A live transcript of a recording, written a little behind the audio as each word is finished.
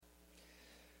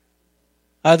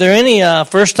Are there any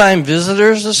first-time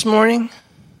visitors this morning?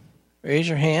 Raise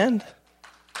your hand.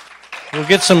 We'll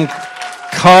get some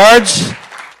cards.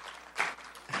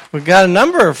 We've got a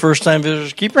number of first-time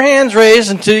visitors. Keep your hands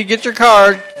raised until you get your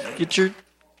card. If you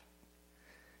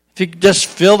could just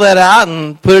fill that out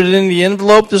and put it in the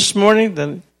envelope this morning,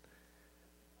 then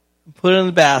put it in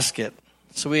the basket.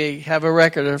 So we have a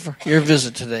record of your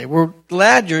visit today. We're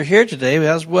glad you're here today,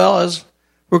 as well as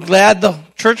we're glad the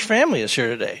church family is here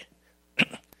today.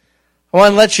 I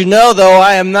want to let you know, though,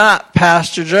 I am not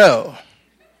Pastor Joe.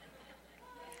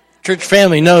 Church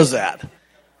family knows that.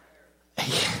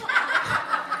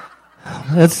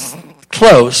 That's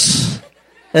close.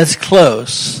 That's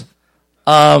close.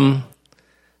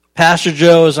 Pastor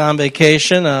Joe is on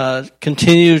vacation.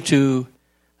 Continue to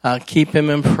keep him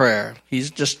in prayer. He's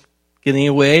just getting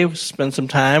away, spend some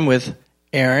time with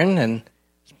Aaron and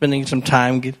spending some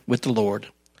time with the Lord.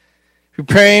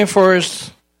 Preparing for his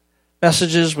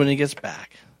messages when he gets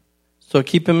back. So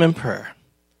keep him in prayer.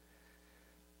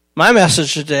 My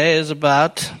message today is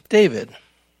about David.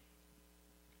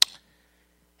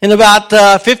 In about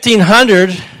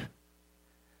 1500,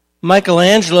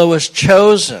 Michelangelo was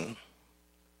chosen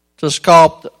to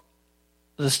sculpt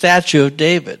the statue of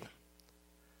David.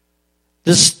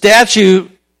 This statue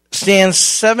stands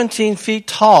 17 feet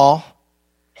tall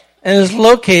and is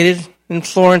located in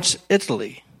Florence,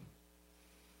 Italy.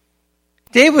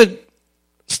 David's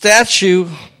statue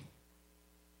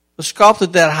was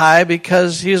sculpted that high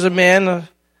because he was a man,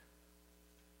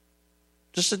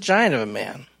 just a giant of a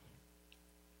man.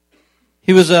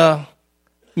 He was a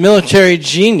military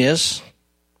genius.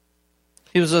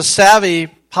 He was a savvy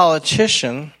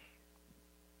politician,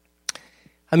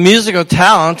 a musical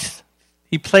talent.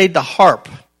 He played the harp.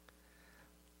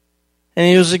 And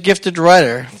he was a gifted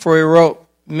writer, for he wrote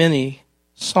many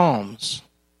psalms.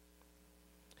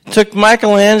 It took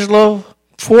Michelangelo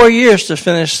 4 years to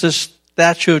finish this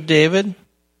statue of David.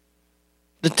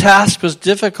 The task was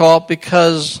difficult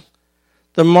because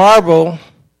the marble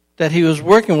that he was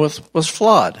working with was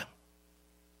flawed.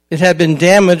 It had been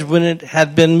damaged when it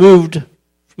had been moved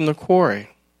from the quarry.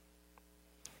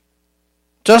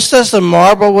 Just as the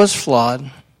marble was flawed,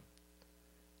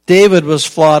 David was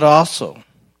flawed also,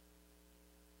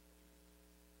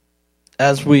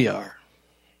 as we are.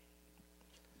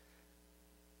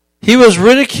 He was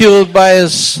ridiculed by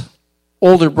his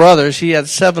older brothers. He had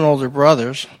 7 older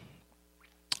brothers.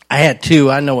 I had 2.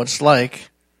 I know what it's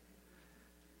like.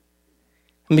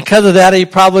 And because of that, he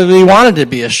probably wanted to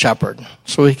be a shepherd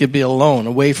so he could be alone,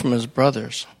 away from his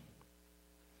brothers.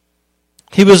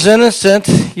 He was innocent,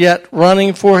 yet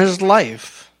running for his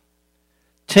life.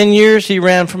 10 years he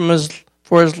ran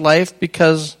for his life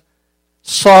because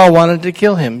Saul wanted to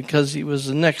kill him because he was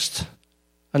the next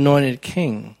anointed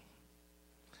king.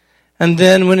 And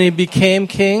then when he became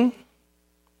king,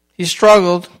 he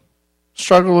struggled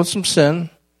with some sin,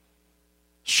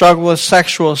 struggled with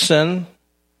sexual sin.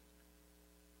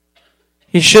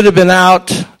 He should have been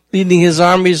out leading his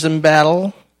armies in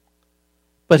battle,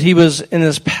 but he was in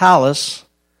his palace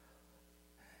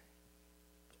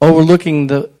overlooking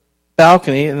the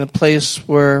balcony in the place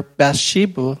where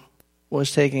Bathsheba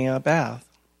was taking a bath.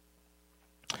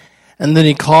 And then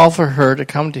he called for her to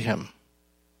come to him.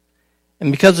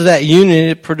 And because of that union,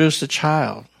 it produced a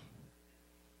child.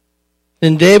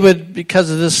 Then David,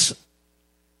 because of this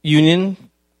union,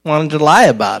 wanted to lie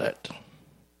about it.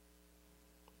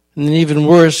 And then even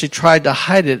worse, he tried to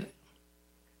hide it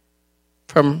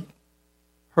from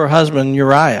her husband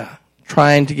Uriah,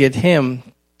 trying to get him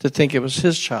to think it was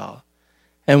his child.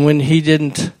 And when he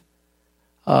didn't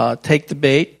take the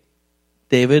bait,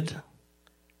 David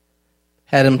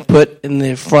had him put in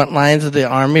the front lines of the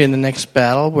army in the next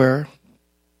battle where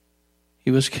he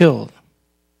was killed.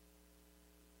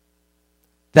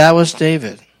 That was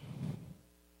David.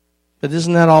 But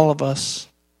isn't that all of us?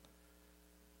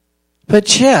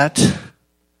 But yet,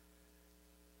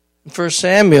 in 1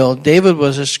 Samuel, David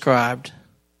was described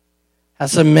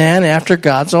as a man after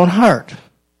God's own heart.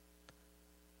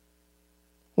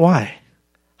 Why?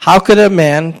 How could a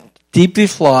man deeply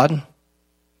flawed,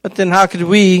 but then how could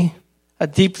we, a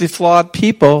deeply flawed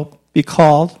people, be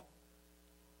called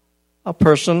a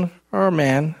person or a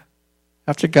man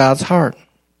after God's heart?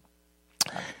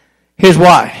 Here's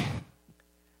why.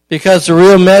 Because the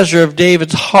real measure of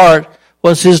David's heart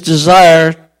was his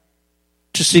desire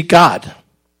to seek God.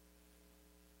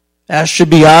 That should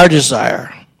be our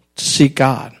desire, to seek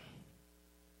God.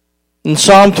 In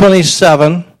Psalm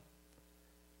 27,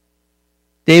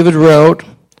 David wrote,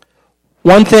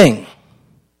 One thing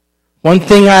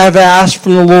I have asked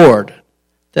from the Lord,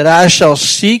 that I shall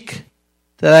seek,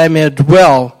 that I may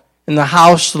dwell in the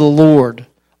house of the Lord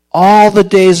all the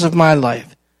days of my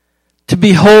life, to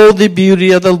behold the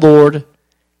beauty of the Lord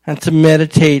and to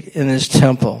meditate in his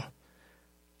temple.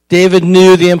 David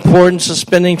knew the importance of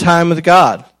spending time with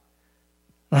God.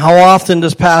 And how often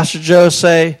does Pastor Joe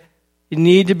say, you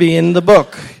need to be in the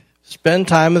book, spend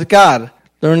time with God,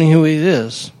 learning who he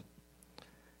is.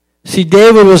 See,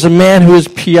 David was a man who was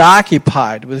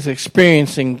preoccupied with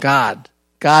experiencing God,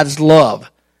 God's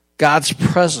love, God's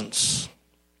presence.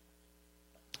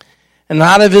 And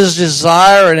out of his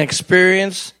desire and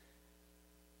experience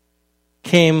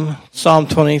came Psalm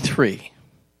 23.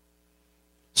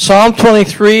 Psalm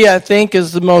 23, I think,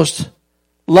 is the most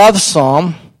loved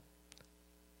psalm,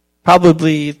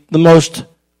 probably the most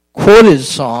quoted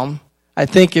psalm. I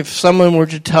think if someone were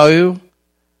to tell you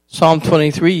Psalm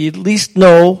 23, you'd at least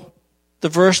know the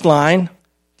verse line,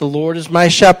 the Lord is my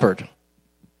shepherd,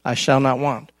 I shall not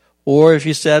want. Or if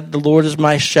you said, the Lord is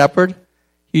my shepherd,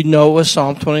 you'd know it was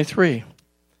Psalm 23.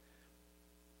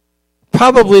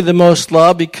 Probably the most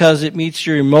loved because it meets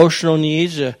your emotional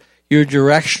needs, your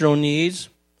directional needs,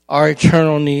 our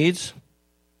eternal needs.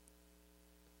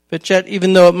 But yet,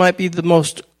 even though it might be the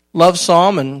most loved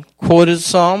psalm and quoted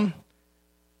psalm,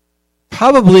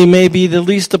 probably may be the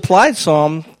least applied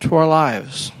psalm to our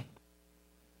lives.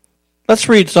 Let's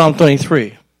read Psalm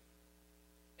 23.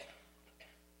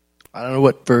 I don't know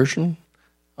what version.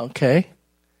 Okay.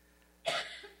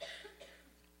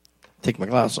 Take my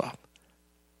glasses off.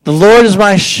 The Lord is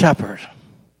my shepherd.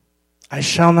 I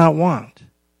shall not want.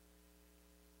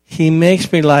 He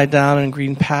makes me lie down in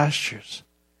green pastures.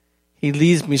 He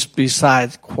leads me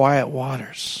beside quiet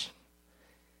waters.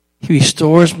 He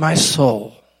restores my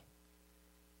soul.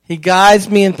 He guides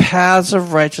me in paths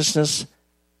of righteousness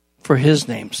for his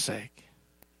name's sake.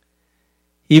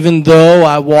 Even though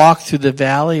I walk through the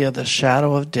valley of the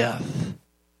shadow of death,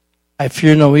 I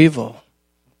fear no evil,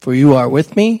 for you are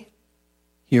with me.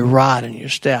 Your rod and your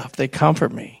staff, they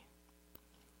comfort me.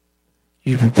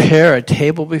 You prepare a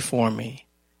table before me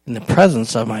in the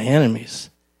presence of my enemies.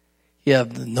 You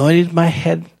have anointed my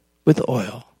head with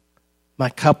oil. My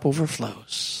cup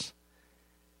overflows.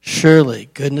 Surely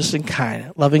goodness and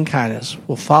kindness, loving kindness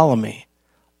will follow me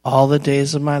all the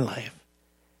days of my life,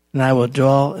 and I will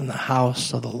dwell in the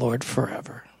house of the Lord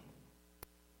forever.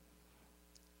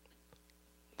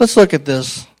 Let's look at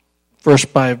this verse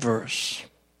by verse.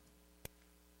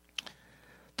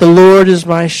 The Lord is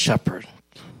my shepherd.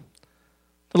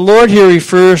 The Lord here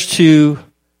refers to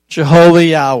Jehovah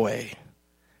Yahweh.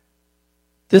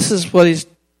 This is what his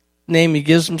name he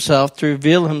gives himself to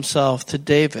reveal himself to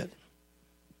David.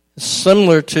 It's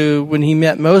similar to when he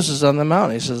met Moses on the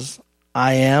mountain. He says,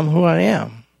 I am who I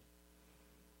am.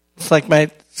 It's like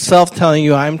myself telling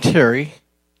you I'm Terry,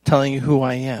 telling you who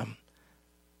I am.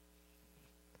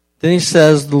 Then he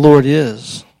says the Lord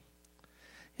is.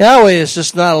 Yahweh is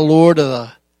just not a Lord of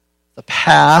the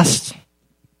past,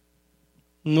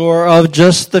 nor of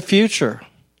just the future,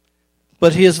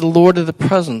 but he is the Lord of the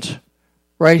present,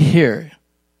 right here.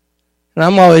 And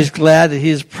I'm always glad that he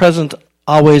is present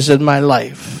always in my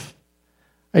life.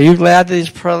 Are you glad that he's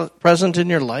present in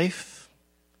your life?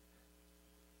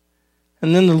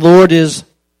 And then the Lord is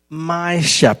my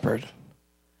shepherd.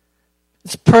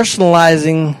 It's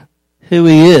personalizing who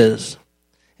he is.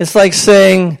 It's like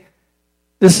saying,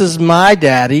 this is my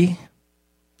daddy.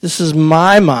 This is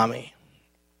my mommy.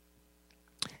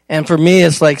 And for me,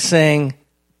 it's like saying,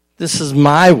 this is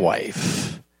my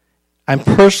wife. I'm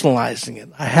personalizing it.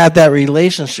 I have that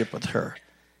relationship with her.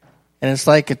 And it's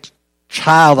like a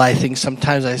child, I think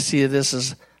sometimes I see this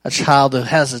as a child that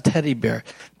has a teddy bear.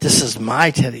 This is my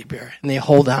teddy bear. And they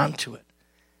hold on to it.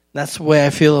 That's the way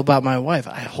I feel about my wife.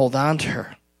 I hold on to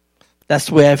her. That's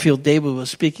the way I feel David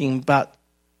was speaking about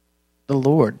the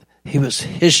Lord. He was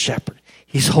his shepherd.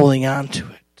 He's holding on to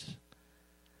it.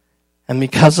 And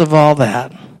because of all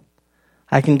that,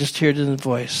 I can just hear it in the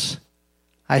voice.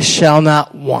 I shall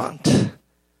not want.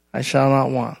 I shall not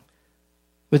want.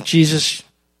 With Jesus,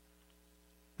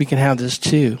 we can have this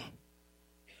too.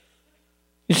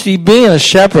 You see, being a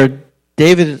shepherd,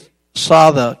 David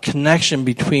saw the connection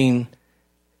between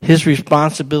his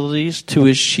responsibilities to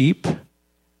his sheep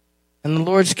and the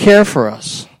Lord's care for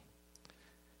us.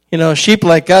 You know, sheep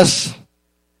like us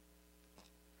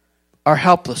are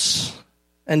helpless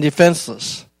and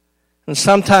defenseless. And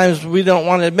sometimes we don't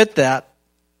want to admit that,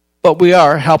 but we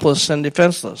are helpless and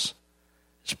defenseless,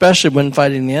 especially when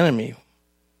fighting the enemy.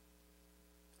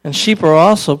 And sheep are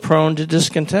also prone to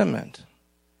discontentment.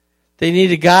 They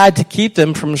need a guide to keep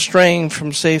them from straying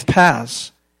from safe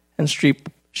paths, and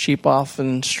sheep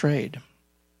often strayed.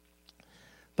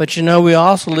 But you know, we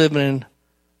also live in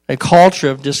a culture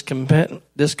of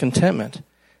discontentment,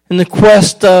 in the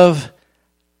quest of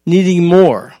needing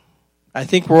more. I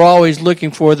think we're always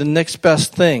looking for the next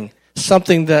best thing,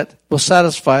 something that will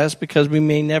satisfy us because we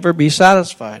may never be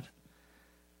satisfied.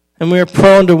 And we are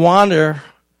prone to wander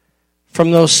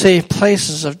from those safe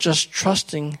places of just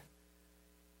trusting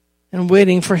and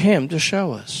waiting for Him to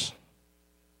show us.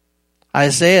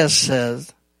 Isaiah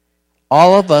says,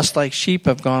 all of us like sheep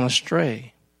have gone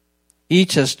astray.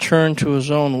 Each has turned to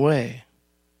his own way.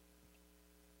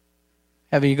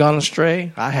 Have you gone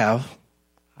astray? I have.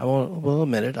 I will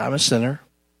admit it. I'm a sinner.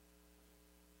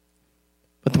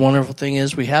 But the wonderful thing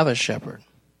is we have a shepherd.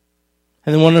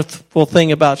 And the wonderful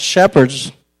thing about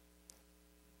shepherds,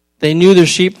 they knew their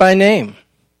sheep by name.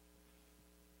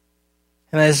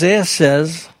 And Isaiah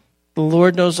says, the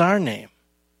Lord knows our name.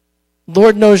 The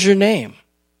Lord knows your name.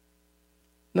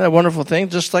 Isn't that a wonderful thing?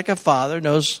 Just like a father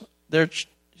knows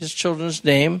his children's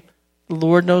name, the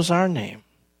Lord knows our name.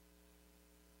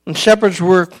 And shepherds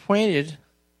were acquainted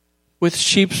with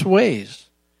sheep's ways.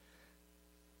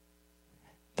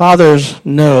 Fathers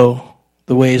know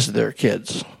the ways of their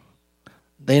kids.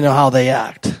 They know how they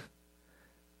act.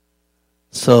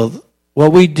 So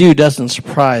what we do doesn't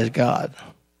surprise God.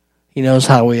 He knows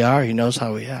how we are. He knows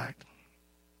how we act.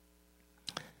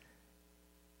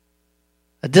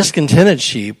 A discontented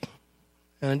sheep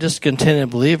and a discontented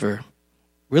believer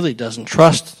really doesn't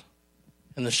trust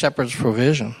in the shepherd's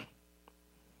provision.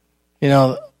 You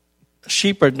know,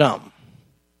 sheep are dumb.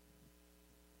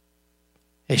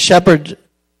 A shepherd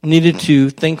needed to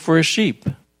think for his sheep.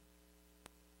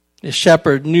 A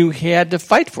shepherd knew he had to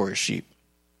fight for his sheep.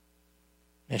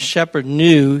 A shepherd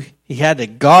knew he had to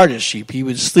guard his sheep. He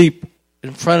would sleep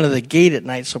in front of the gate at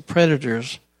night so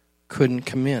predators couldn't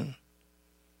come in.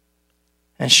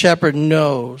 And shepherd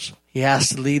knows he has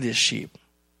to lead his sheep.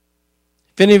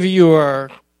 If any of you are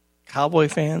Cowboy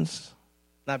fans,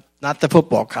 not the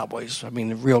football Cowboys, I mean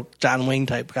the real John Wayne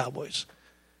type Cowboys.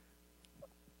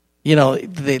 You know,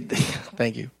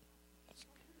 thank you.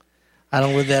 I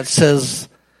don't know whether that says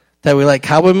that we like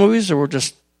cowboy movies or we're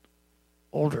just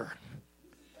older.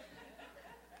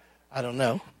 I don't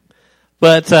know.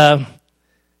 But,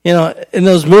 you know, in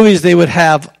those movies they would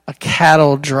have a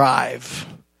cattle drive.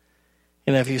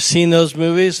 And if you've seen those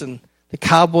movies, and the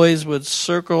cowboys would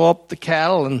circle up the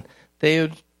cattle and they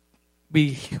would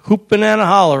be hooping and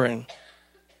hollering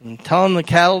and telling the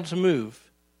cattle to move.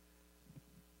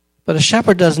 But a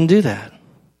shepherd doesn't do that.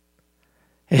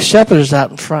 A shepherd is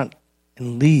out in front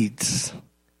and leads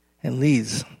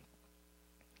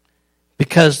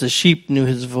because the sheep knew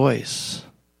his voice.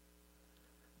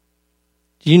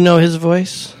 Do you know his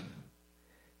voice?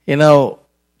 You know,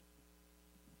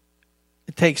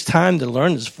 it takes time to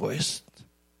learn his voice.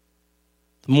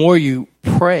 The more you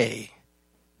pray,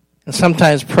 and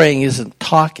sometimes praying isn't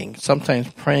talking, sometimes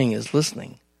praying is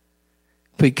listening,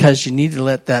 because you need to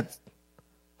let that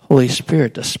Holy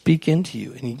Spirit to speak into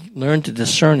you, and you learn to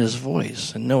discern his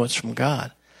voice and know it's from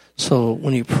God. So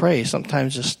when you pray,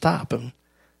 sometimes just stop and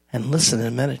listen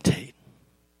and meditate.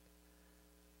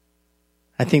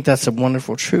 I think that's a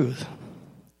wonderful truth.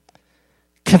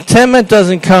 Contentment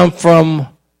doesn't come from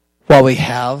what we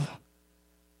have,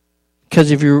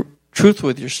 because if you're truthful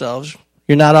with yourselves,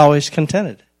 you're not always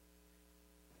contented.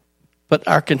 But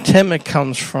our contentment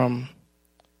comes from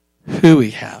who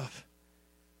we have.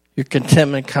 Your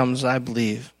contentment comes, I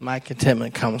believe, my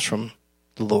contentment comes from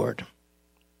the Lord.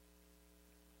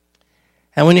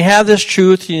 And when you have this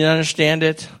truth and you understand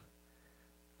it,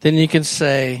 then you can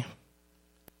say,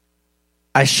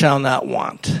 I shall not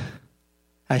want.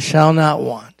 I shall not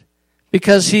want.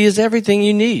 Because he is everything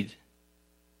you need.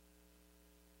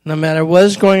 No matter what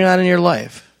is going on in your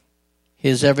life, he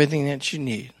is everything that you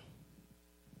need.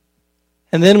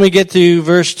 And then we get to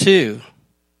verse 2.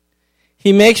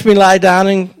 He makes me lie down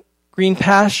in green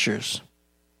pastures.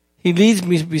 He leads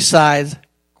me beside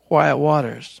quiet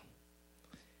waters.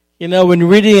 You know, when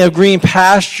reading of green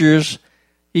pastures,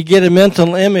 you get a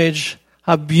mental image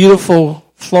of beautiful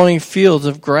flowing fields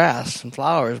of grass and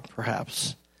flowers,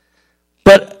 perhaps.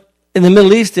 But in the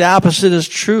Middle East, the opposite is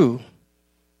true.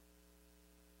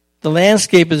 The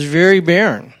landscape is very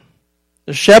barren.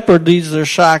 The shepherd leads the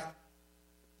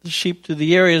sheep to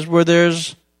the areas where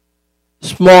there's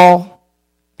small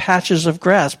patches of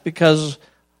grass because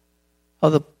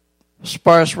of the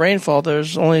sparse rainfall.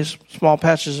 There's only small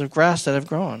patches of grass that have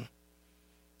grown.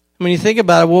 When you think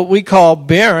about it, what we call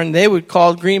barren, they would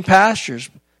call green pastures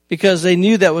because they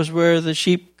knew that was where the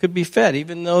sheep could be fed,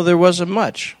 even though there wasn't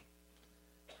much.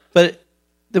 But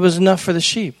there was enough for the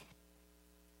sheep.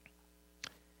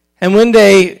 And when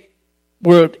they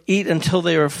would eat until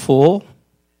they were full,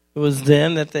 it was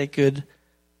then that they could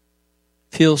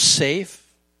feel safe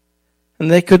and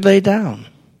they could lay down.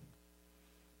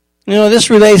 This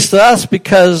relates to us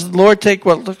because the Lord take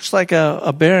what looks like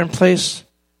a barren place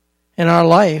in our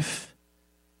life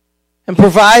and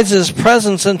provides His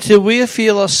presence until we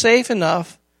feel safe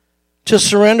enough to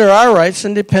surrender our rights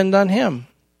and depend on Him.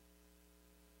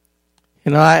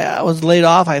 I was laid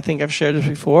off, I think I've shared this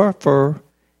before, for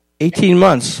 18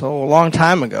 months, so a long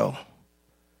time ago.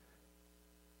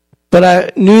 But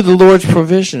I knew the Lord's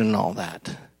provision and all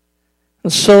that.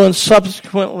 And so in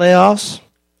subsequent layoffs,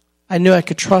 I knew I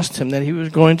could trust Him, that He was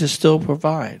going to still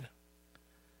provide.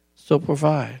 Still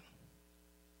provide.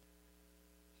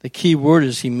 The key word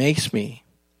is He makes me.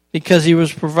 Because He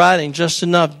was providing just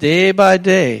enough day by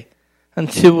day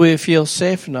until we feel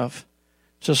safe enough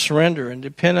to surrender and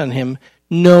depend on Him,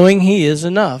 knowing He is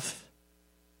enough.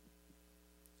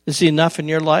 Is He enough in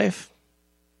your life?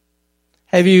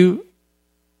 Have you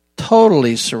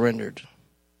totally surrendered?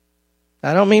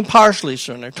 I don't mean partially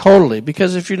surrendered, totally.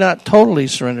 Because if you're not totally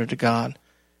surrendered to God,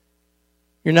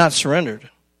 you're not surrendered.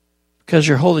 Because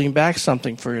you're holding back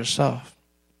something for yourself.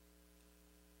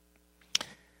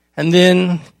 And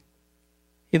then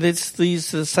He leads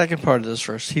to the second part of this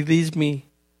verse. He leads me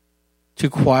to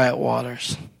quiet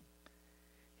waters.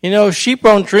 Sheep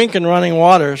don't drink in running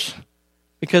waters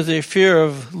because they fear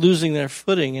of losing their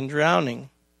footing and drowning.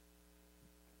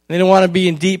 They don't want to be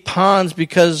in deep ponds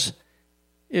because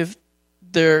if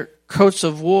their coats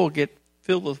of wool get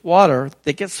filled with water,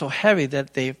 they get so heavy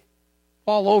that they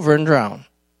fall over and drown.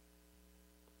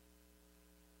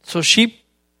 So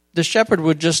the shepherd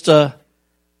would just go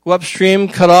upstream,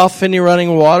 cut off any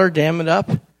running water, dam it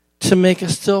up to make a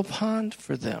still pond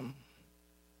for them.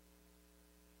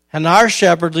 And our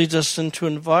shepherd leads us into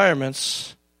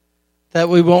environments that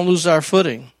we won't lose our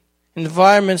footing,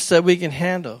 environments that we can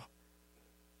handle,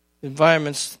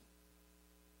 environments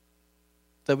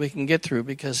that we can get through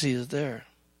because He is there.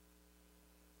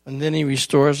 And then He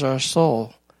restores our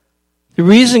soul. The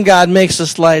reason God makes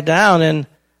us lie down in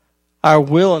our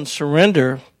will and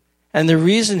surrender, and the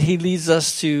reason He leads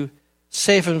us to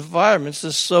safe environments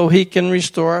is so He can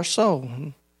restore our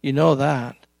soul. You know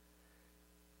that.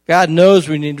 God knows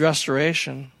we need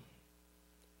restoration.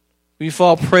 We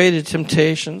fall prey to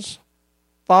temptations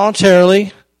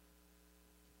voluntarily.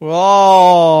 We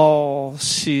all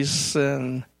see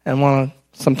sin and want to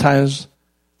sometimes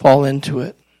fall into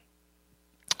it.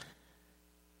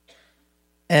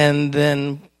 And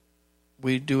then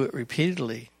we do it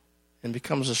repeatedly and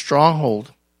becomes a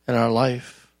stronghold in our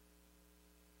life.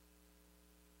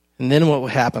 And then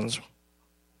what happens?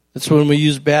 It's when we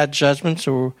use bad judgments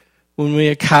or when we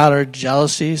encounter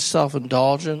jealousy,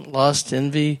 self-indulgence, lust,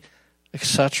 envy,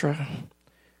 etc.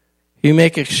 We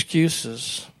make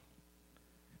excuses.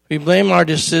 We blame our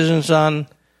decisions on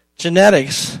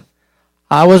genetics.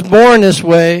 I was born this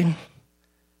way,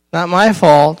 not my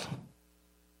fault.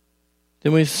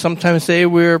 Then we sometimes say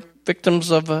we're victims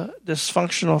of a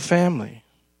dysfunctional family.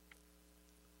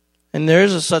 And there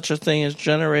is such a thing as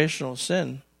generational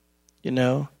sin.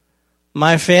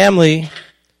 My family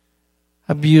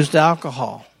abused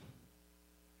alcohol.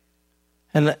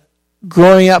 And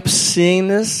growing up seeing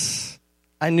this,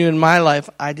 I knew in my life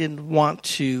I didn't want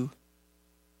to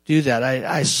do that.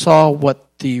 I saw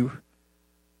what the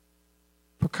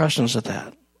repercussions of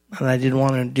that, and I didn't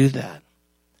want to do that.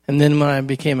 And then when I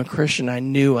became a Christian, I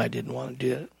knew I didn't want to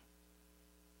do it.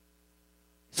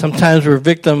 Sometimes we're a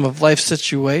victim of life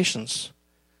situations,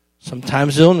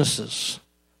 sometimes illnesses,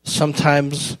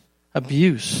 sometimes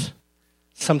abuse,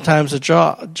 sometimes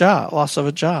loss of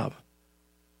a job.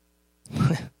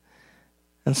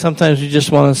 And sometimes you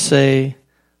just want to say,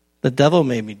 the devil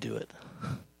made me do it,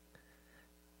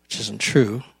 which isn't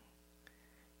true.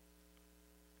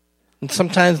 And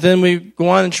sometimes then we go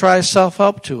on and try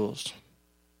self-help tools.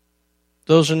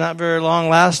 Those are not very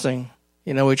long-lasting.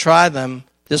 We try them.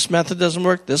 This method doesn't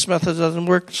work, this method doesn't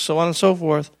work, so on and so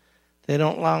forth. They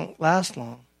don't last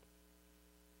long.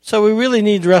 So we really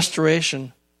need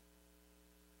restoration.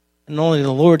 And only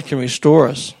the Lord can restore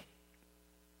us.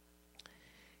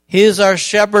 He is our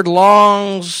shepherd,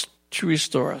 longs to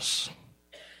restore us.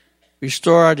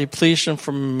 Restore our depletion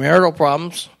from marital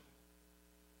problems,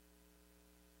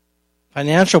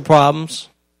 financial problems,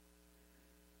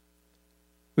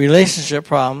 relationship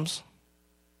problems,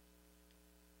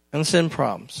 and sin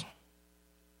problems.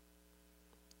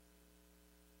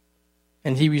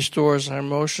 And He restores our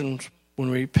emotions when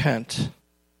we repent,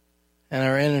 and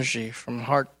our energy from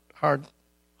our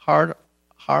hard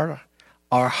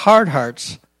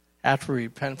hearts after we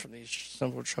repent from these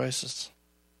simple choices.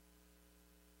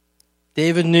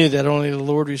 David knew that only the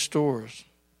Lord restores.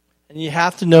 And you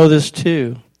have to know this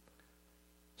too.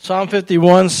 Psalm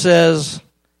 51 says,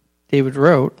 David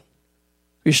wrote,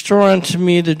 Restore unto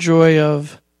me the joy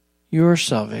of your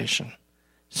salvation.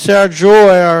 See, our joy,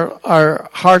 our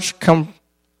hearts come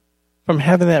from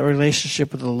having that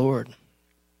relationship with the Lord.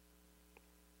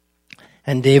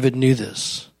 And David knew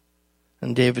this.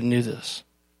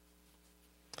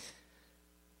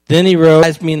 Then he wrote,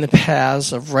 "Guide me in the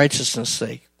paths of righteousness'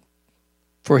 sake,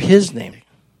 for his name."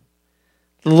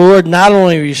 The Lord not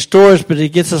only restores, but he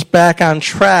gets us back on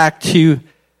track to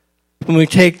when we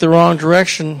take the wrong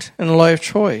direction in a life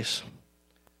choice.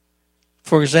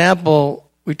 For example,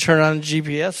 we turn on the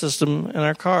GPS system in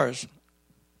our cars.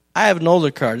 I have an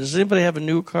older car. Does anybody have a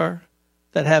new car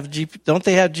that have don't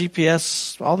they have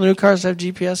GPS? All the new cars have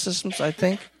GPS systems, I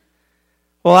think.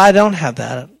 Well, I don't have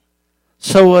that.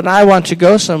 So when I want to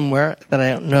go somewhere that I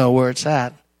don't know where it's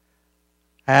at,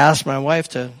 I ask my wife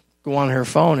to go on her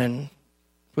phone and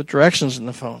put directions in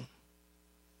the phone.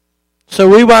 So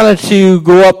we wanted to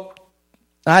go up,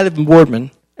 I live in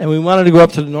Boardman, and we wanted to go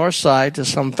up to the north side to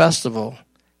some festival,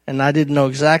 and I didn't know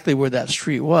exactly where that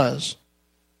street was.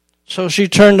 So she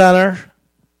turned on her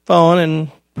phone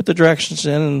and put the directions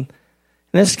in, and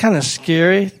it's kind of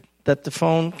scary that the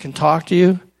phone can talk to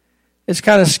you. It's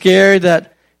kind of scary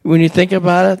that when you think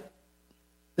about it,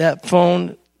 that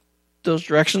phone, those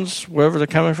directions, wherever they're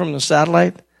coming from, the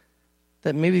satellite,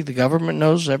 that maybe the government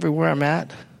knows everywhere I'm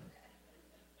at.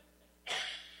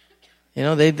 You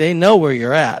know, they know where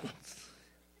you're at.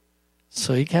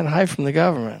 So you can't hide from the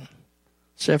government.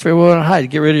 So if you want to hide,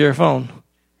 get rid of your phone.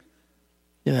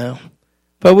 You know.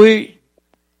 But we're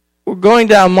going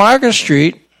down Market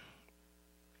Street,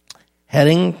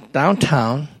 heading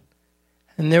downtown,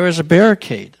 and there was a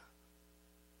barricade.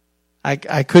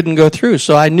 I couldn't go through,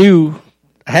 so I knew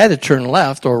I had to turn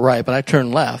left or right, but I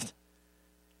turned left.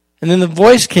 And then the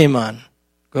voice came on.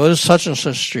 Go to such and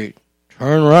such street.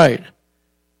 Turn right.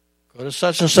 Go to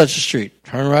such and such a street.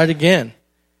 Turn right again.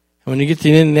 And when you get to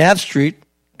the end of that street,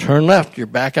 turn left. You're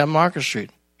back on Market Street.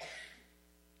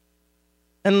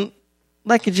 And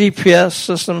like a GPS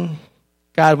system,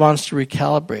 God wants to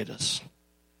recalibrate us.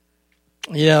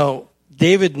 You know,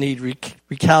 David needed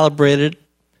recalibrated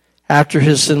after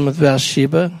his sin with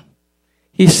Bathsheba.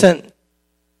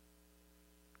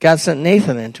 God sent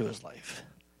Nathan into his life.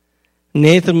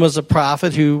 Nathan was a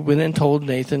prophet who went and told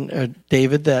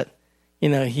David that, you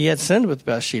know, he had sinned with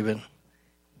Bathsheba.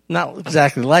 Not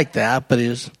exactly like that, but he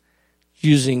was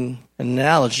using an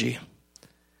analogy.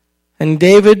 And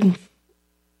David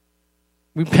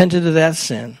repented of that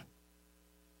sin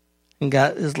and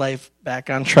got his life back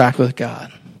on track with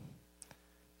God.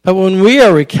 But when we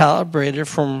are recalibrated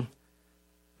from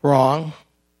wrong,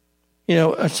 you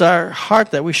know, it's our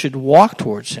heart that we should walk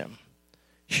towards him.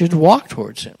 You should walk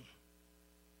towards him.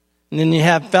 And then you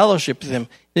have fellowship with him.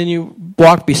 Then you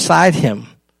walk beside him.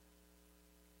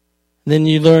 And then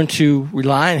you learn to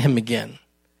rely on him again.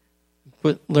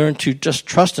 Learn to just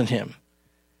trust in him.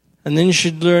 And then you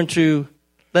should learn to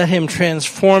let him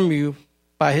transform you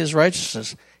by his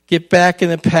righteousness. Get back in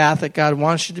the path that God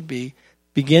wants you to be.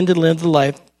 Begin to live the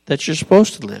life that you're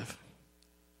supposed to live.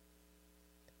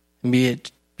 And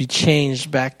be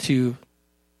changed back to who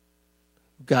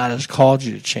God has called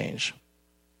you to change.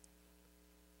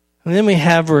 And then we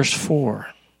have verse 4.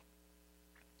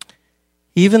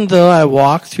 Even though I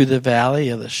walk through the valley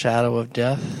of the shadow of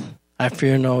death, I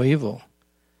fear no evil.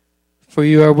 For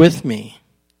you are with me.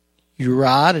 Your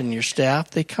rod and your staff,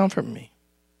 they comfort me.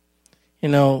 You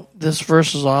know, this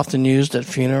verse is often used at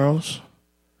funerals,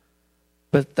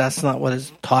 but that's not what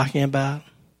it's talking about.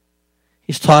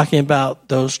 He's talking about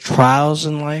those trials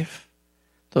in life,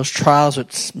 those trials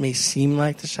that may seem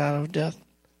like the shadow of death,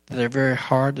 that are very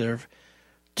hard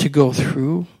to go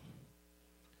through.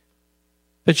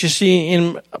 But you see,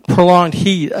 in prolonged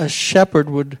heat, a shepherd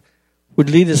would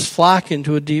lead his flock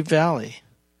into a deep valley.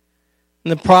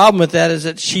 And the problem with that is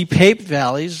that sheep hate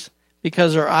valleys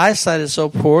because their eyesight is so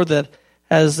poor that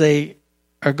as they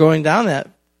are going down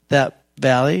that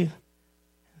valley,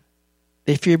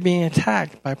 they fear being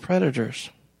attacked by predators.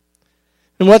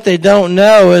 And what they don't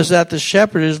know is that the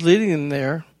shepherd is leading them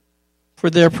there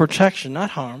for their protection, not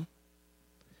harm.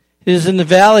 It is in the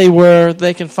valley where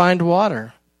they can find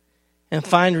water and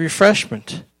find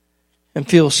refreshment and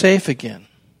feel safe again.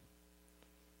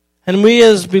 And we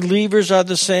as believers are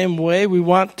the same way. We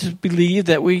want to believe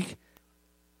that we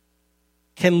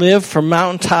can live from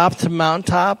mountaintop to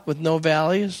mountaintop with no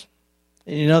valleys.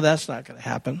 And you know that's not going to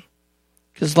happen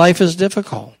because life is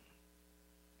difficult.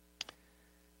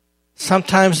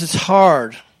 Sometimes it's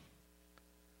hard,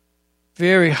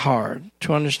 very hard,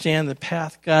 to understand the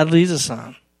path God leads us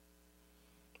on.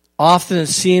 Often it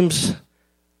seems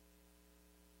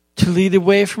to lead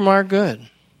away from our good.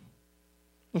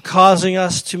 and causing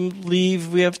us to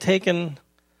believe we have taken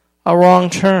a wrong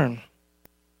turn,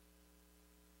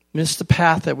 missed the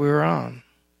path that we were on.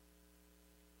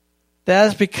 That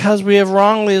is because we have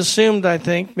wrongly assumed, I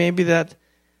think, maybe that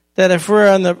if we're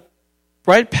on the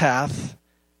right path,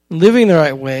 living the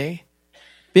right way,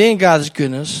 being God's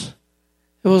goodness,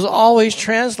 it will always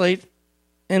translate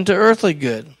into earthly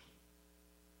good.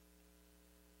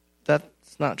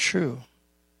 That's not true.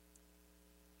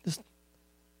 The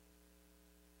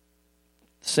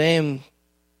same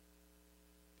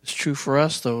is true for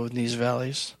us, though, in these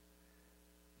valleys.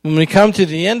 When we come to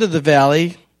the end of the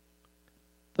valley,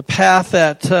 the path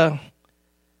that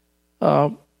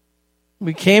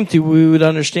we came to, we would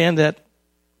understand that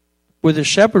where the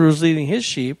shepherd was leading his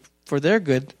sheep for their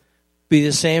good, be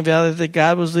the same valley that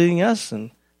God was leading us in.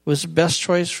 It was the best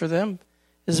choice for them.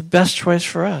 It's the best choice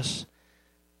for us.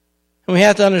 And we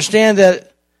have to understand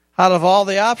that out of all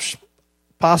the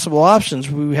possible options,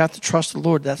 we have to trust the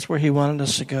Lord. That's where he wanted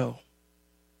us to go.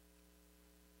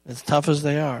 As tough as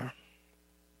they are.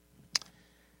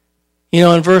 You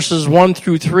know, in verses 1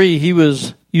 through 3, he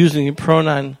was using the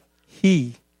pronoun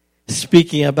he,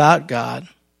 speaking about God.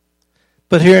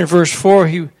 But here in verse 4,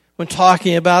 when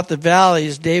talking about the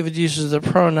valleys, David uses the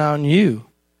pronoun you.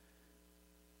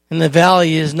 And the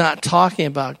valley is not talking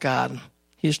about God.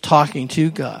 He's talking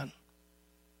to God.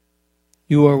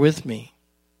 You are with me,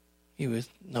 he was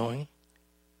knowing.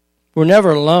 We're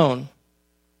never alone.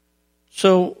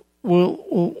 So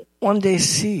we'll one day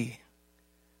see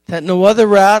that no other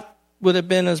route would have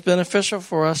been as beneficial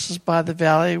for us as by the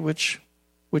valley which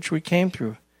we came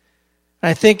through. And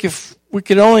I think if we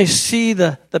could only see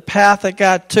the path that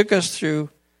God took us through,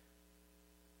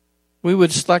 we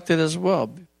would select it as well,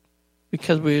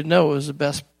 because we would know it was the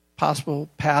best possible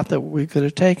path that we could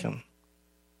have taken.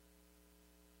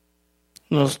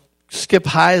 You know, Skip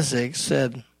Heitzig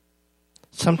said,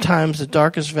 sometimes the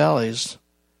darkest valleys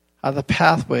are the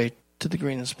pathway to the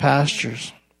greenest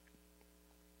pastures.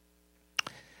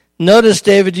 Notice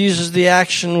David uses the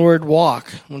action word walk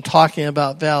when talking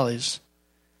about valleys.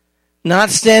 Not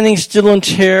standing still in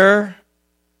terror,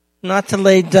 not to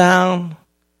lay down,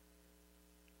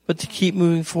 but to keep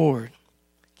moving forward.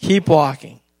 Keep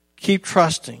walking. Keep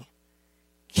trusting.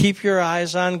 Keep your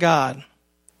eyes on God.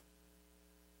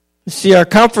 You see, our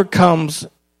comfort comes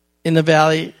in the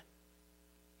valley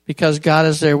because God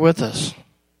is there with us.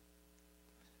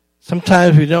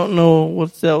 Sometimes we don't know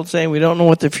what's the old saying, we don't know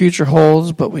what the future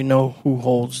holds, but we know who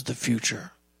holds the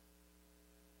future.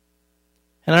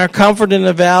 And our comfort in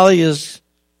the valley is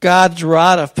God's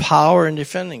rod of power in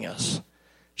defending us.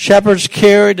 Shepherds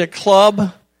carried a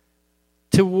club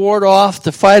to ward off,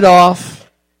 to fight off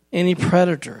any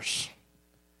predators.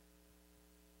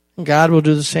 And God will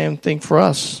do the same thing for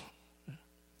us.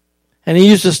 And he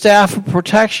used a staff for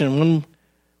protection. When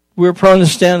we were prone to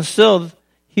stand still,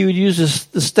 he would use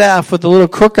the staff with a little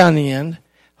crook on the end,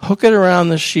 hook it around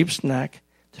the sheep's neck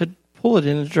to pull it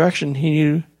in the direction he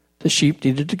knew the sheep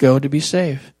needed to go to be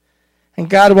safe. And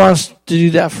God wants to do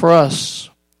that for us.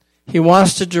 He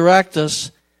wants to direct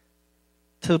us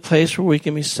to the place where we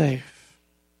can be safe.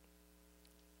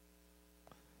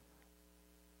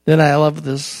 Then I love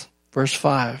this, verse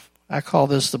 5. I call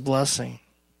this the blessing.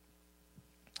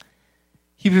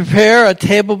 You prepare a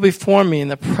table before me in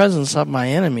the presence of my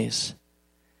enemies.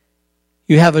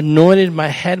 You have anointed my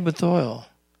head with oil.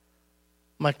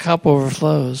 My cup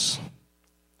overflows.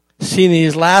 See, in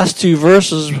these last two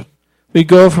verses, we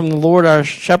go from the Lord our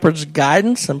shepherd's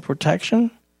guidance and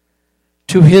protection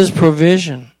to his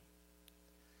provision.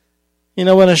 You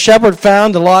know, when a shepherd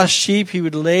found a lost sheep, he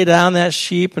would lay down that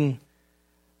sheep and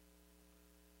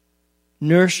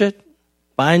nurse it,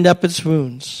 bind up its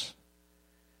wounds.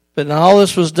 But all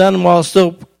this was done while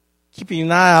still keeping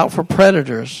an eye out for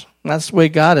predators. And that's the way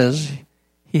God is.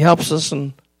 He helps us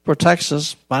and protects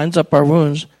us, binds up our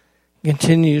wounds,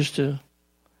 continues to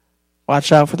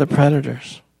watch out for the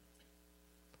predators.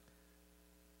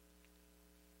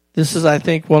 This is, I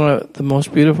think, one of the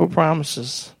most beautiful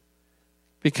promises.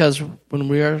 Because when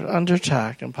we are under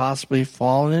attack and possibly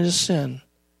fallen into sin,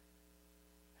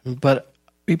 but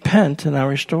repent and are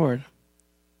restored,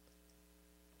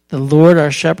 the Lord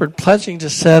our shepherd pledging to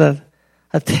set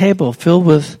a table filled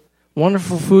with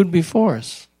wonderful food before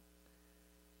us.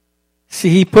 See,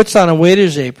 he puts on a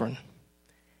waiter's apron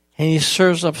and he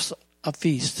serves us a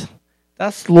feast.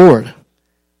 That's the Lord.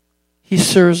 He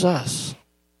serves us.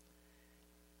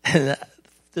 And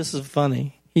this is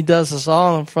funny. He does this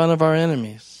all in front of our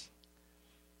enemies.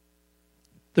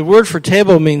 The word for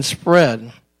table means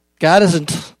spread. God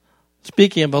isn't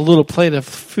speaking of a little plate of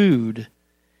food.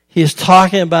 He is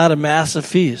talking about a massive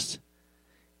feast.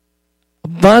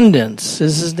 Abundance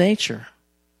is his nature.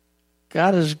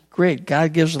 God is great.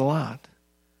 God gives a lot.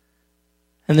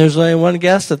 And there's only one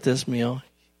guest at this meal,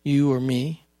 you or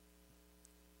me.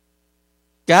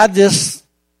 God just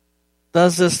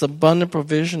does this abundant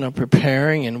provision of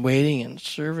preparing and waiting and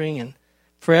serving and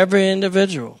for every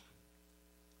individual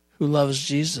who loves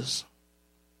Jesus.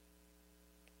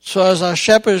 So as our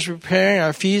shepherd is preparing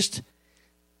our feast,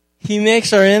 he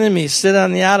makes our enemies sit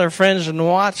on the outer fringe and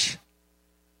watch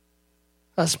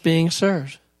us being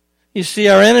served. You see,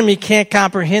 our enemy can't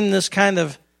comprehend this kind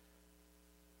of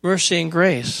mercy and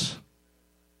grace.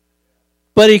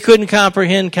 But he couldn't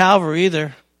comprehend Calvary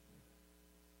either.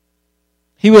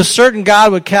 He was certain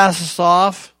God would cast us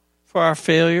off for our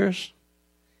failures,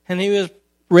 and he was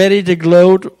ready to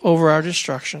gloat over our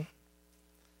destruction.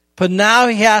 But now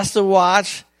he has to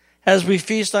watch as we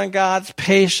feast on God's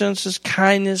patience, his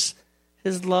kindness,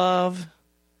 his love,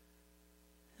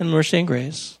 and mercy and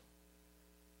grace.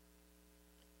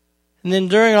 And then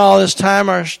during all this time,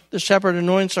 the shepherd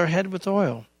anoints our head with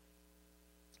oil.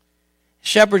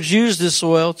 Shepherds use this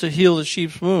oil to heal the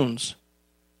sheep's wounds.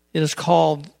 It is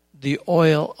called the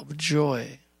oil of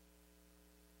joy.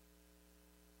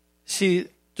 See,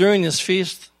 during this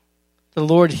feast, the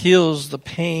Lord heals the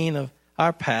pain of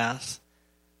our past,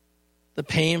 the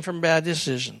pain from bad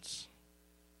decisions.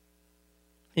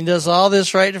 He does all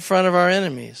this right in front of our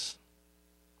enemies.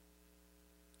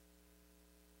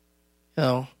 You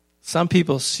know, some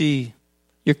people see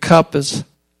your cup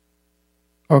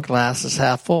or glass is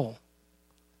half full.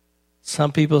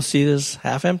 Some people see it as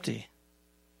half empty.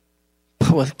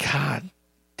 But with God,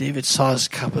 David saw his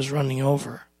cup was running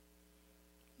over.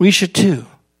 We should too.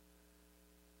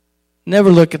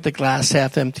 Never look at the glass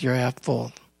half empty or half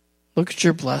full. Look at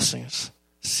your blessings.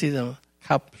 See the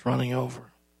cup running over.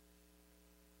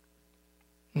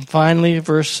 And finally,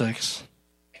 verse 6.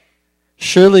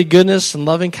 Surely goodness and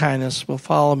loving kindness will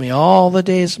follow me all the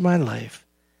days of my life,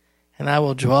 and I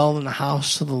will dwell in the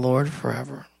house of the Lord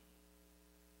forever.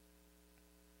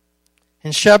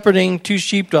 In shepherding, 2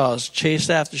 sheepdogs chased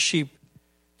after sheep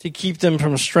to keep them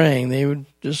from straying. They would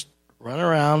just run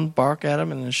around, bark at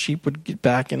them, and the sheep would get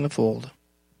back in the fold.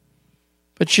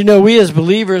 But you know, we as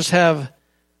believers have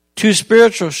 2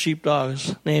 spiritual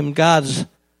sheepdogs named God's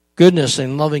goodness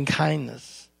and loving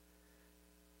kindness.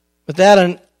 With that,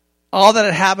 and all that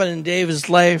had happened in David's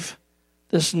life,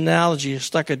 this analogy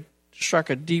struck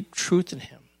a deep truth in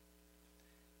him.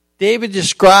 David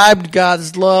described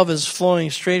God's love as flowing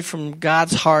straight from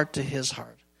God's heart to his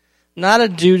heart. Not a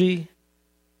duty,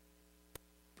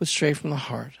 but straight from the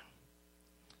heart.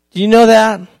 Do you know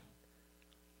that?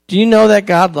 Do you know that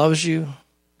God loves you?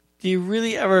 Do you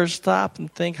really ever stop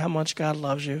and think how much God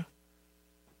loves you?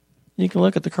 You can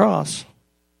look at the cross.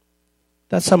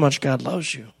 That's how much God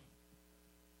loves you.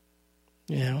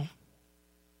 You know?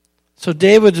 So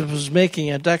David was making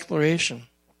a declaration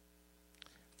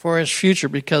for his future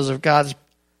because of God's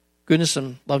goodness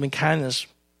and loving kindness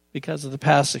because of the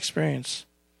past experience.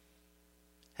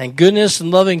 And goodness and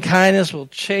loving kindness will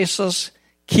chase us,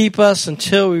 keep us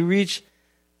until we reach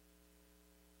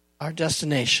our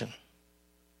destination,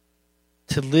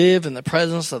 to live in the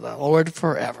presence of the Lord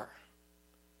forever.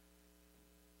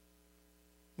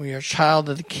 We are a child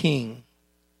of the King,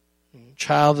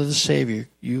 child of the Savior.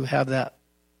 You have that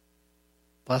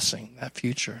blessing, that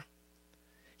future.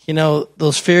 You know,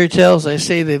 those fairy tales, they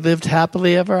say they lived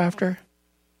happily ever after.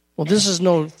 Well, this is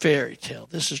no fairy tale.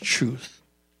 This is truth.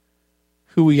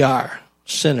 Who we are,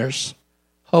 sinners.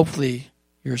 Hopefully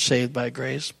you're saved by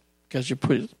grace because you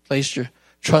placed your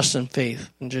trust and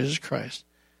faith in Jesus Christ.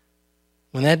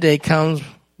 When that day comes,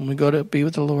 when we go to be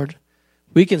with the Lord,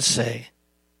 we can say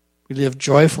we live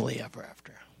joyfully ever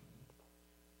after.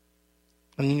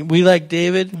 And we, like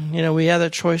David, you know, we have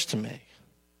that choice to make.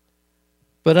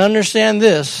 But understand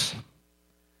this,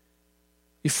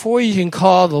 before you can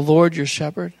call the Lord your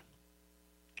shepherd,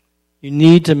 you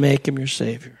need to make him your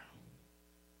Savior.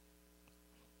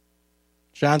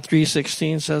 John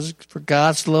 3:16 says, for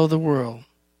God so loved the world,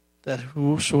 that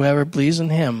whosoever believes in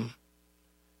him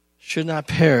should not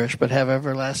perish, but have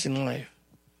everlasting life.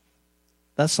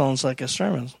 That sounds like a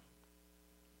sermon.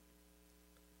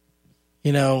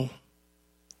 You know,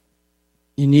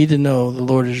 you need to know the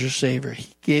Lord is your Savior.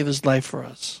 He gave his life for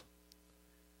us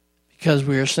because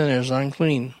we are sinners,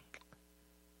 unclean.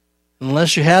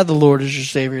 Unless you have the Lord as your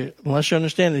Savior, unless you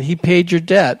understand that he paid your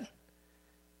debt,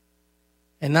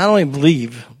 and not only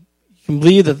believe, you can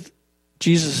believe that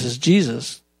Jesus is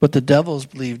Jesus, but the devils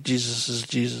believe Jesus is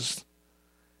Jesus.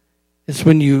 It's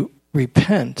when you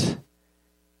repent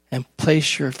and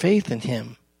place your faith in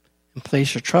him and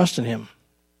place your trust in him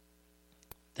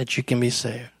that you can be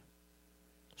saved.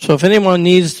 So if anyone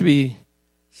needs to be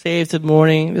saved this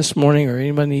morning, or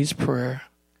anybody needs prayer,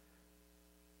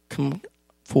 come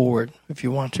forward if you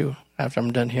want to after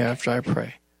I'm done here, after I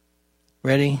pray.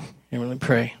 Ready? And really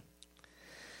pray.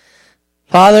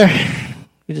 Father,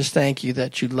 we just thank you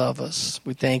that you love us.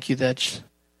 We thank you that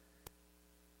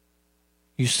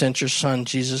you sent your Son,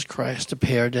 Jesus Christ, to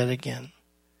pay our debt again.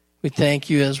 We thank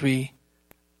you as we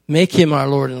make him our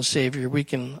Lord and Savior, we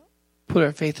can put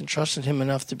our faith and trust in him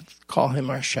enough to call him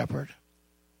our shepherd.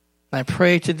 And I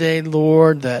pray today,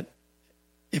 Lord, that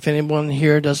if anyone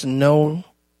here doesn't know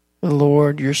the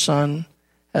Lord, your Son,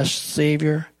 as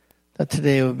Savior, that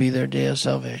today would be their day of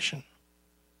salvation.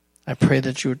 I pray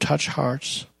that you would touch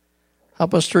hearts.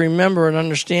 Help us to remember and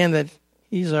understand that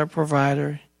he's our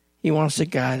provider. He wants to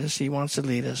guide us. He wants to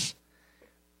lead us.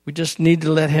 We just need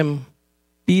to let him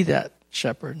be that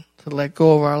shepherd, to let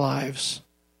go of our lives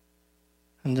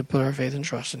and to put our faith and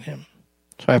trust in him.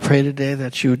 So I pray today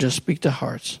that you would just speak to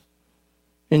hearts.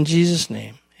 In Jesus'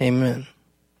 name, amen.